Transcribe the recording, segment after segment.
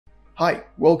Hi,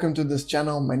 welcome to this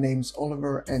channel. My name's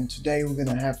Oliver and today we're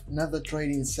gonna have another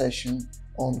trading session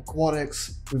on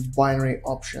Quotex with binary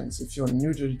options. If you're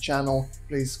new to the channel,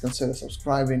 please consider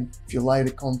subscribing. If you like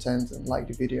the content and like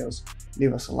the videos,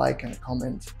 leave us a like and a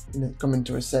comment in the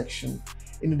commentary section.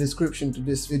 In the description to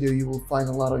this video, you will find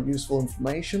a lot of useful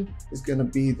information. It's gonna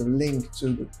be the link to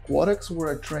the Quotex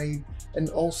where I trade, and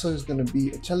also it's gonna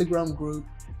be a Telegram group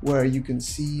where you can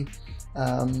see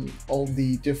all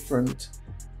the different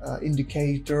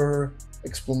indicator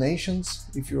explanations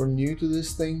if you're new to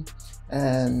this thing,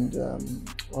 and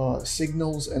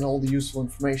signals and all the useful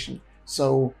information.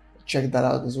 So check that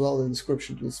out as well in the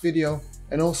description to this video.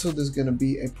 And also there's going to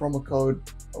be a promo code,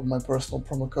 of my personal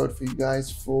promo code for you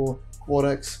guys for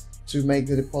Quotex to make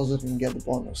the deposit and get the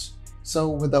bonus. So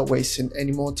without wasting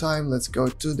any more time, let's go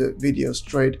to the video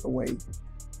straight away.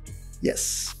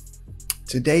 Yes.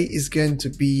 Today is going to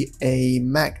be a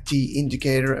MACD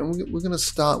indicator, and we're going to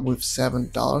start with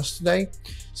 $7 today.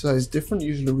 So it's different.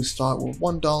 Usually we start with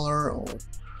 $1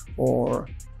 or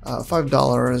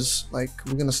 $5. Like,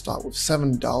 we're going to start with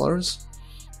 $7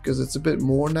 because it's a bit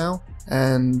more now,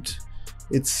 and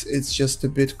it's just a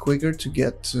bit quicker to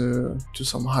get to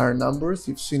some higher numbers.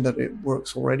 You've seen that it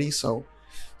works already, so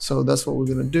that's what we're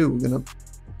going to do. We're going to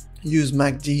use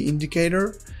MACD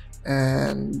indicator,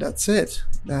 and that's it.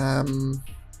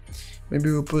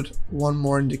 Maybe we'll put one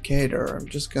more indicator. I'm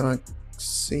just gonna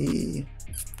see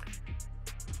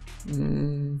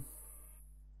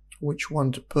which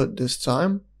one to put this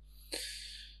time.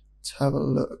 Let's have a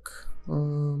look.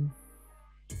 We're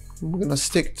gonna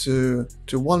stick to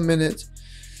 1 minute,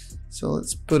 so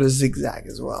let's put a zigzag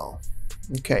as well.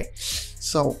 Okay,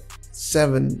 so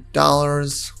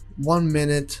 $7, 1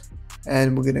 minute,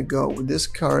 and we're gonna go with this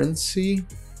currency.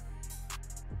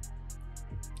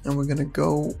 And we're gonna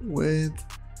go with,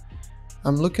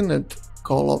 I'm looking at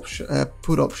call option,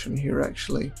 put option here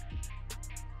actually.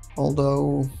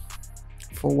 Although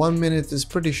for 1 minute is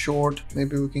pretty short,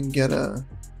 maybe we can get a,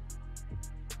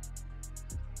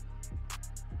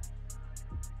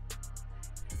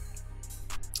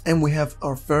 and we have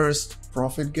our first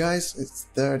profit, guys. It's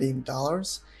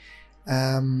 $13.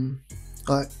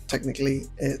 Technically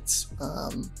it's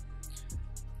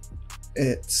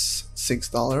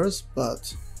 $6,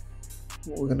 but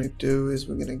what we're gonna do is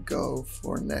we're gonna go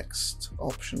for next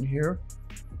option here.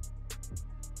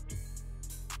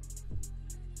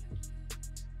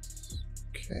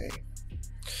 Okay,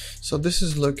 so this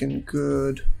is looking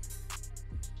good.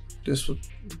 This would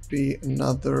be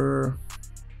another,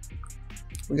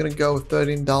 we're gonna go with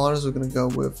 $13. We're gonna go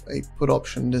with a put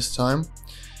option this time,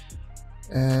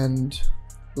 and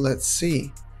let's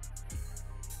see.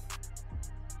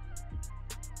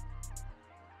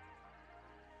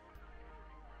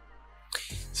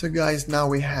 So guys, now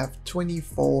we have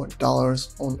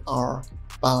 $24 on our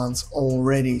balance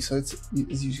already. So it's,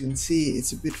 as you can see,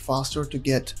 it's a bit faster to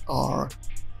get our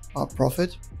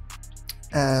profit.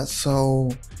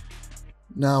 So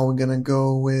now we're gonna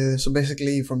go with, so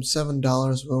basically from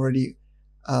 $7 we already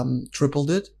tripled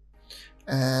it,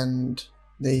 and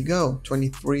there you go,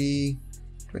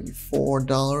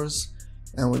 $24,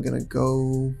 and we're gonna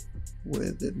go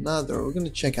with another. We're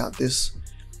gonna check out this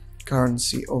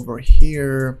currency over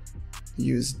here,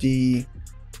 USD,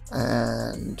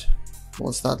 and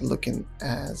what's that looking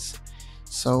as?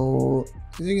 So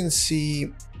as you can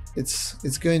see,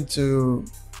 it's going to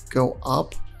go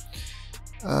up.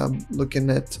 Looking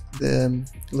at the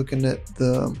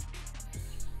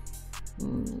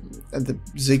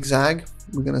zigzag,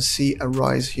 we're gonna see a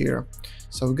rise here.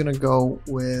 So we're gonna go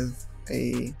with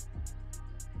a,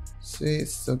 see,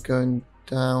 it's still going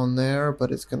down there, but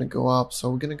it's gonna go up, so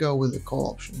we're gonna go with the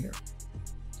call option here.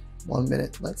 1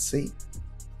 minute, let's see.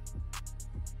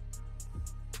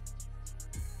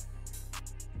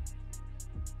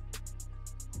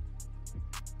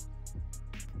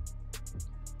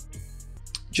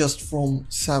 Just from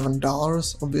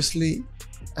 $7, obviously,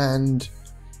 and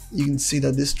you can see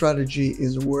that this strategy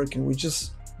is working. We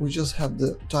just have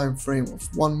the time frame of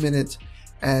 1 minute,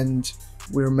 and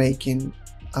we're making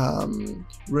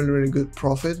really good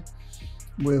profit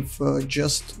with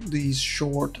just these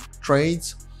short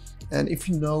trades. And if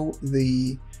you know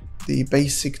the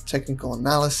basic technical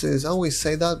analysis, I always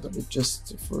say that, but it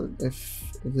just for if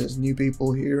there's new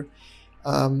people here,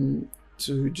 to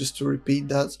repeat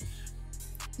that,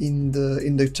 in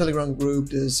the Telegram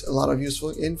group there's a lot of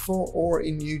useful info, or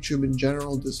in YouTube in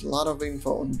general there's a lot of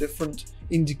info on different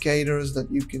indicators that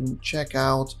you can check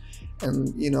out,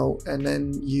 and and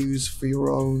then use for your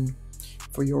own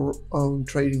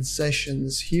trading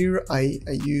sessions. Here I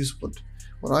use what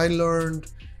I learned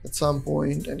at some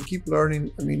point and keep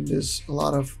learning. I mean, there's a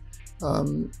lot of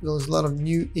There's a lot of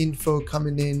new info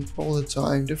coming in all the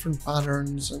time, different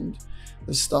patterns and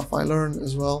the stuff I learned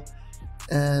as well.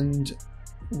 And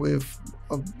with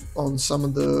on some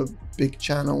of the big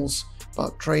channels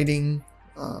about trading,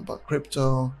 about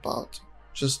crypto, about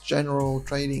just general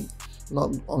trading,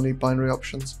 not only binary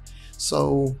options.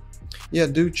 So yeah,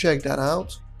 do check that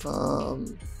out.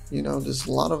 You know, there's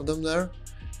a lot of them there,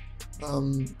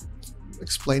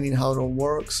 explaining how it all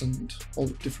works and all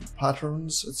the different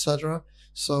patterns, etc.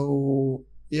 So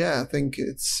yeah, I think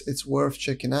it's worth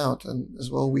checking out. And as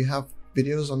well, we have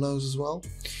videos on those as well.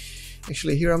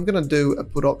 Actually, here I'm gonna do a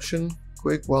put option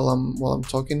quick while I'm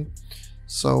talking.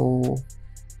 So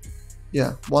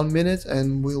yeah, 1 minute,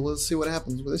 and we'll see what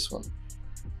happens with this one.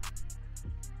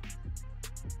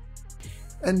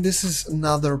 And this is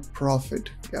another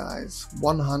profit, guys.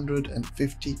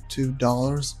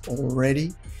 $152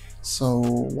 already. So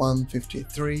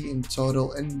 153 in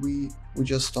total, and we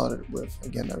just started with,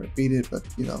 again I repeat it, but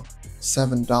you know,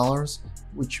 $7,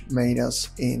 which made us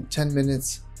in 10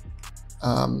 minutes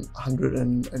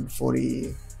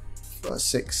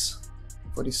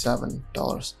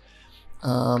 $147.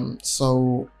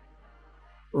 So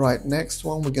right, next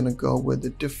one, we're gonna go with a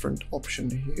different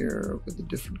option here with a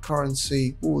different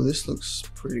currency. Ooh, this looks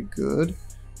pretty good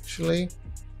actually.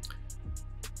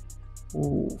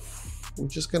 Ooh, we're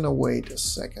just gonna wait a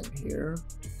second here,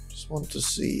 just want to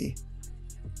see.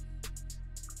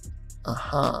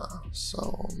 Aha,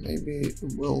 so maybe it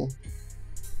will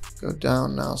go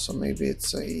down now, so maybe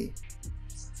it's a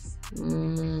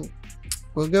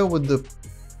we'll go with the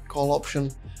call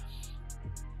option.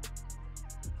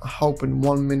 I hope in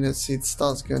 1 minute, see, it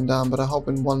starts going down, but I hope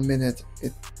in 1 minute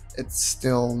it's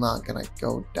still not gonna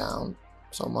go down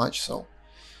so much, so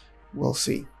we'll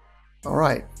see. All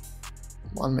right,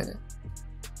 1 minute,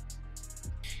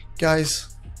 guys.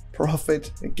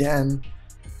 Profit again,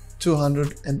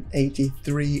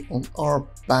 283 on our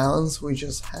balance. We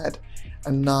just had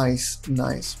a nice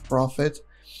profit,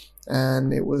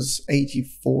 and it was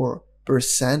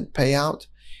 84% payout.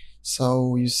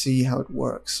 So you see how it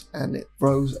works, and it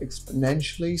grows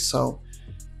exponentially. So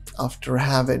after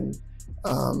having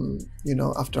you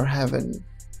know, after having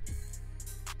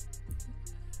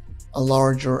a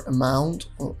larger amount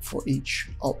for each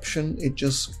option, it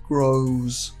just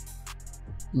grows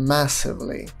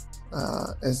massively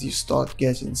as you start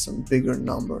getting some bigger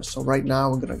numbers. So right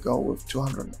now we're gonna go with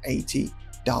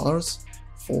 $280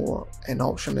 for an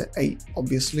option at 8.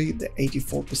 Obviously the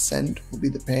 84% will be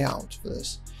the payout for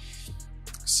this.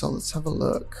 So let's have a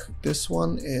look. This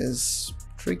one is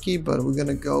tricky, but we're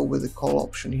gonna go with the call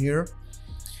option here,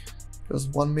 because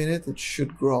 1 minute it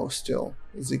should grow still.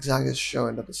 It's exactly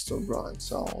showing that it's still growing,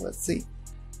 so let's see.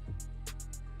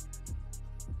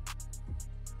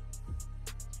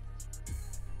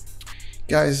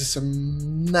 Guys, it's a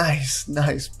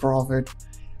nice profit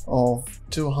of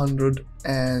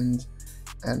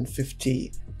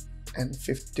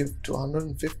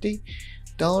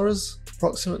 $250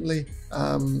 approximately.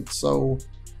 So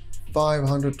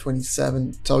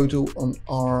 527 total on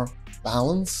our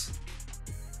balance.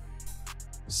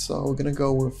 So we're gonna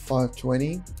go with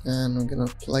 520, and we're gonna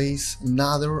place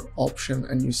another option,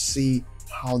 and you see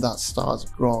how that starts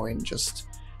growing just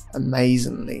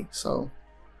amazingly. So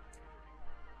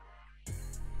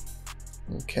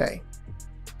okay,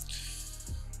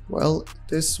 well,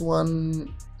 this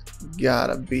one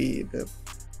gotta be the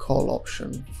call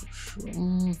option for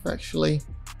sure. Actually,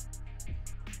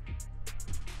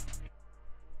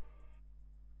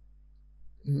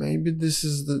 maybe this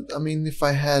is the, I mean, if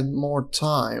I had more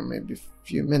time, maybe a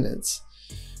few minutes,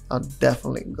 I'd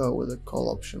definitely go with the call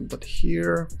option. But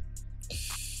here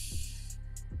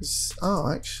is, oh,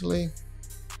 actually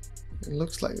it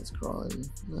looks like it's growing.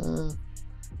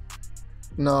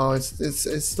 No, it's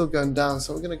still going down,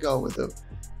 so we're gonna go with the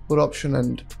put option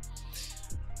and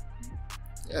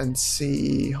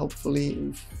see.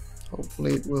 Hopefully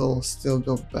it will still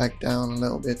go back down a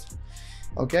little bit.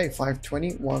 Okay,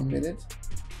 520, 1 minute.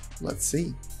 Let's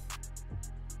see.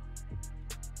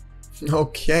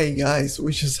 Okay, guys,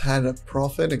 we just had a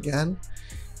profit again,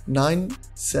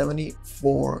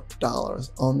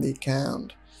 $974 on the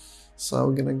account. So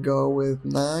we're gonna go with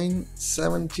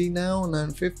 970 now,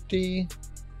 950.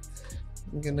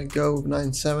 I'm gonna go with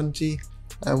 970,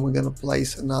 and we're gonna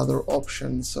place another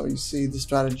option. So you see the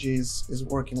strategy is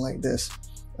working like this.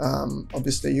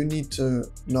 Obviously you need to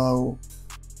know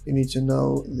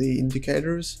the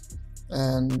indicators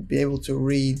and be able to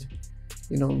read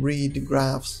the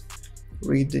graphs,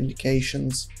 read the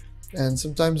indications. And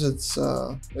sometimes it's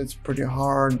pretty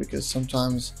hard, because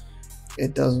sometimes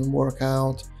it doesn't work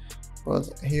out. But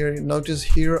here, notice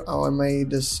here how I made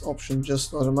this option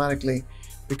just automatically,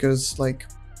 because like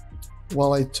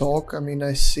while I talk, I mean,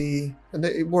 I see, and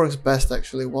it works best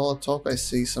actually. While I talk, I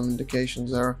see some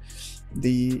indications there.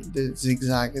 The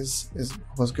zigzag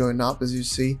was going up, as you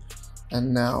see,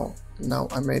 and now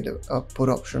I made a put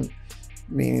option,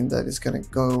 meaning that it's gonna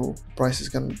go, price is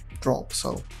gonna drop.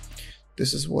 So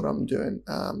this is what I'm doing.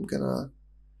 I'm gonna,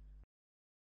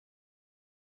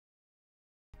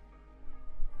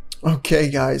 okay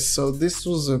guys, so this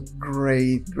was a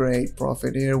great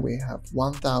profit here. We have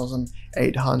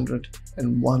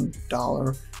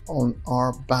 $1,801 on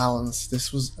our balance.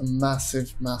 This was a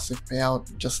massive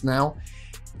payout just now.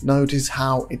 Notice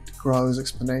how it grows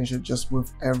exponentially just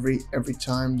with every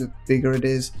time. The bigger it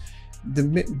is,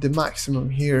 the maximum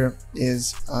here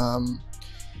is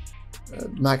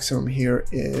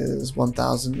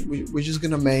 1,000. We're just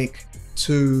gonna make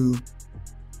two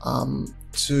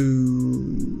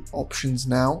options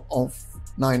now of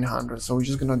 900. So we're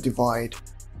just gonna divide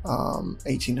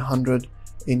 1,800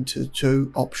 into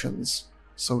two options,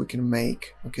 so we can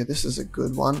make, okay, this is a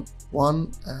good one,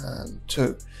 1 and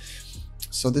 2.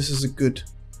 So this is a good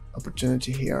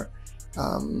opportunity here.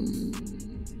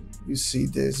 You see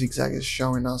the zigzag is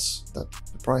showing us that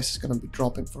the price is going to be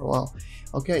dropping for a while.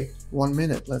 Okay, 1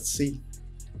 minute, let's see.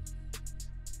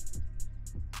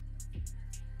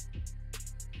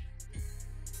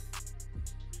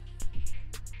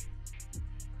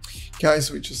 Guys,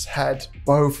 we just had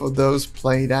both of those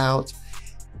played out.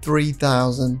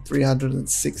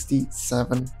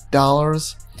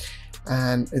 $3,367,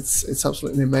 and it's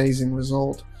absolutely amazing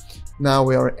result. Now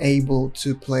we are able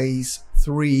to place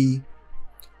three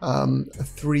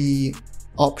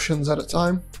options at a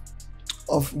time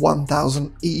of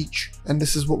 1,000 each, and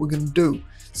this is what we're gonna do.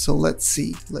 So let's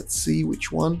see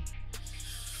which one.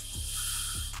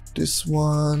 This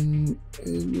one,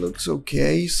 it looks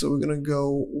okay, so we're gonna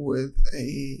go with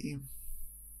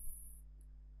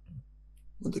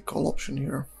the call option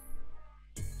here.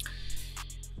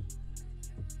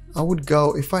 I would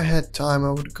go, if I had time,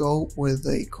 I would go with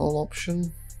a call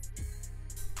option,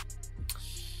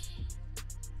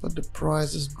 but the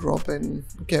price is dropping.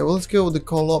 Okay, well, let's go with the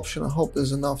call option. I hope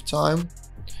there's enough time.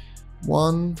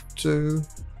 1, 2,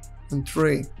 and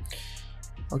 3.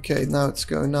 Okay, now it's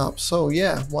going up. So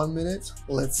yeah, 1 minute,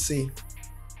 let's see.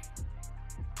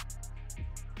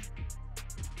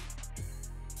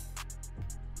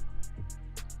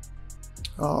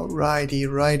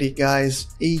 Alrighty guys,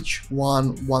 each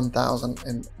one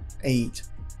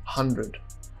 1,800.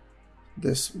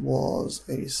 This was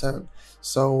 87,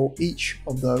 so each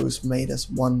of those made us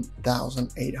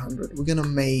 1,800. We're gonna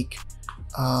make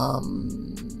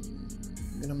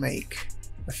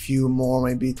a few more,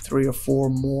 maybe 3 or 4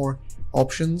 more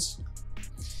options.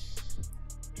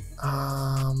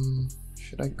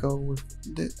 Should I go with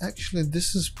this? Actually,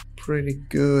 this is pretty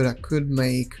good. I could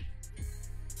make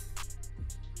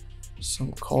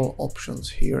some call options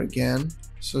here again.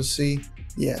 So see,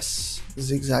 yes, the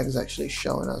zigzag is actually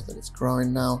showing us that it's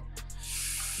growing now.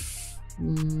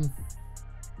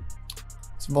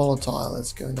 It's volatile,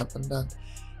 it's going up and down.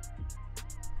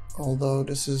 Although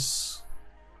this is,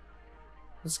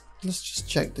 let's just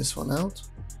check this one out.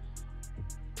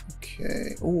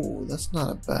 Okay, oh, that's not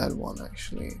a bad one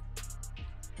actually.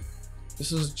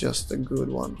 This is just a good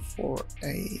one for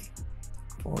a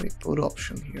put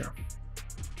option here.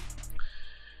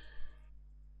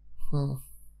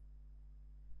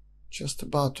 Just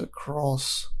about to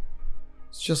cross.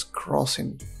 It's just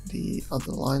crossing the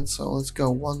other line. So let's go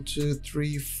 1, 2,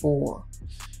 3, 4.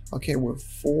 Okay, well,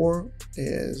 4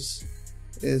 is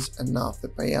enough. The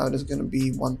payout is going to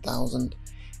be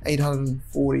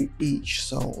 1,840 each.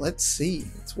 So let's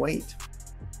see. Let's wait.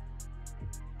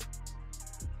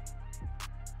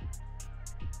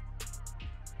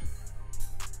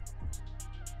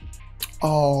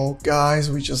 Oh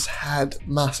guys, we just had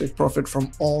massive profit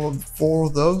from all of 4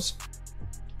 of those,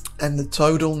 and the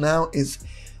total now is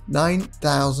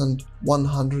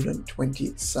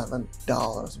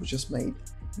 $9,127. We just made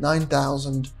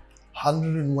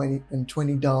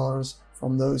 $9,120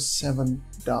 from those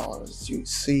 $7. You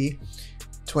see,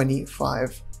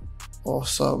 25 or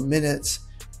so minutes,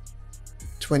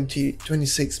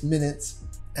 26 minutes,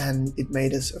 and it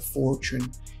made us a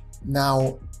fortune.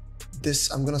 Now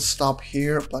this, I'm gonna stop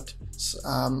here, but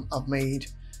I've made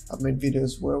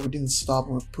videos where we didn't stop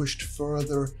and we pushed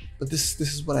further, but this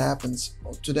is what happens.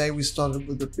 Today we started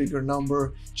with a bigger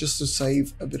number just to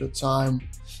save a bit of time,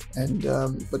 and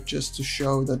but just to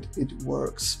show that it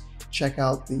works. Check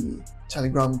out the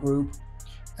Telegram group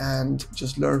and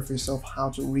just learn for yourself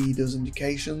how to read those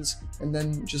indications, and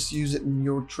then just use it in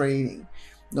your trading.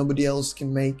 Nobody else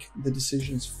can make the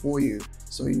decisions for you.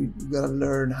 So you gotta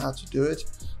learn how to do it,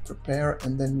 prepare,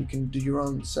 and then you can do your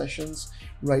own sessions.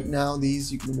 Right now,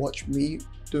 you can watch me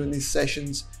doing these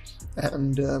sessions,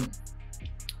 and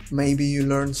maybe you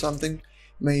learn something.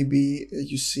 Maybe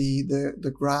you see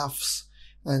the graphs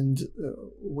and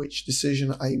which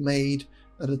decision I made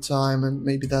at a time, and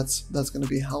maybe that's going to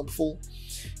be helpful.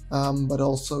 But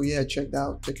also, yeah, check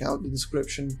out the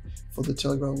description for the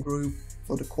Telegram group,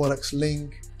 for the Quotex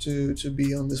link to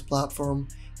be on this platform,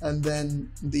 and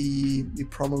then the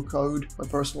promo code, my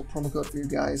personal promo code for you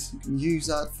guys. You can use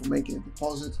that for making a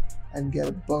deposit and get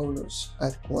a bonus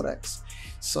at Quotex.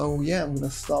 So yeah, I'm gonna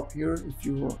stop here. If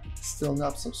you're still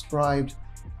not subscribed,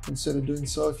 consider doing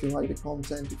so. If you like the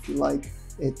content, if you like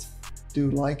it,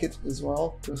 do like it as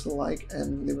well. Just a like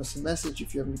and leave us a message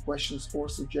if you have any questions or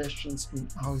suggestions.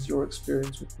 How's your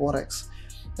experience with Quotex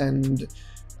and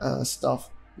stuff,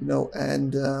 you know?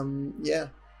 And yeah,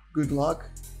 good luck,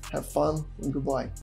 have fun, and goodbye.